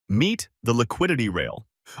Meet the Liquidity Rail,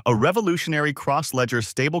 a revolutionary cross-ledger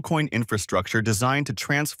stablecoin infrastructure designed to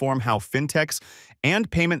transform how fintechs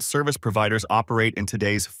and payment service providers operate in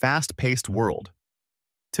today's fast-paced world.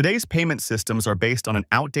 Today's payment systems are based on an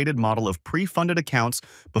outdated model of pre-funded accounts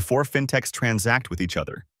before fintechs transact with each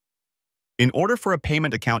other. In order for a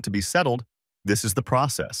payment account to be settled, this is the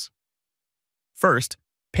process. First,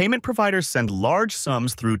 payment providers send large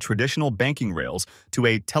sums through traditional banking rails to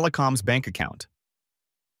a telecom's bank account.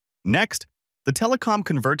 Next, the telecom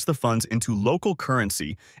converts the funds into local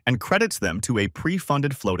currency and credits them to a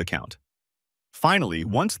pre-funded float account. Finally,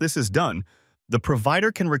 once this is done, the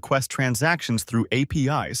provider can request transactions through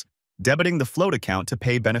APIs, debiting the float account to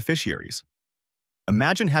pay beneficiaries.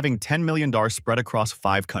 Imagine having $10 million spread across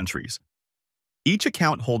 5 countries. Each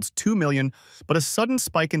account holds $2 million, but a sudden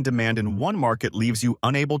spike in demand in one market leaves you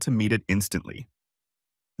unable to meet it instantly.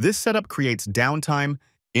 This setup creates downtime,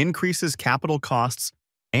 increases capital costs,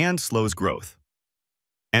 and slows growth.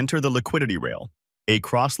 Enter the Liquidity Rail, a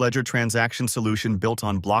cross-ledger transaction solution built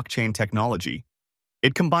on blockchain technology.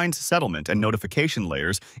 It combines settlement and notification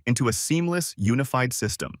layers into a seamless, unified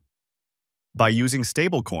system. By using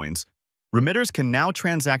stablecoins, remitters can now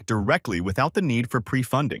transact directly without the need for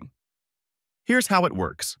pre-funding. Here's how it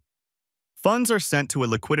works. Funds are sent to a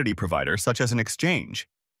liquidity provider, such as an exchange,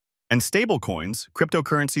 and stablecoins,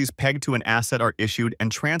 cryptocurrencies pegged to an asset, are issued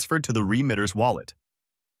and transferred to the remitter's wallet.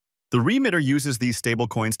 The remitter uses these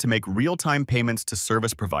stablecoins to make real-time payments to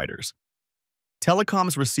service providers.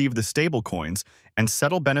 Telecoms receive the stablecoins and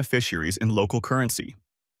settle beneficiaries in local currency.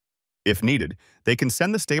 If needed, they can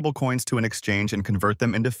send the stablecoins to an exchange and convert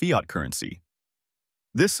them into fiat currency.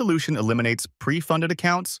 This solution eliminates pre-funded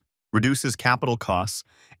accounts, reduces capital costs,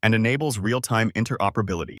 and enables real-time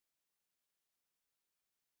interoperability.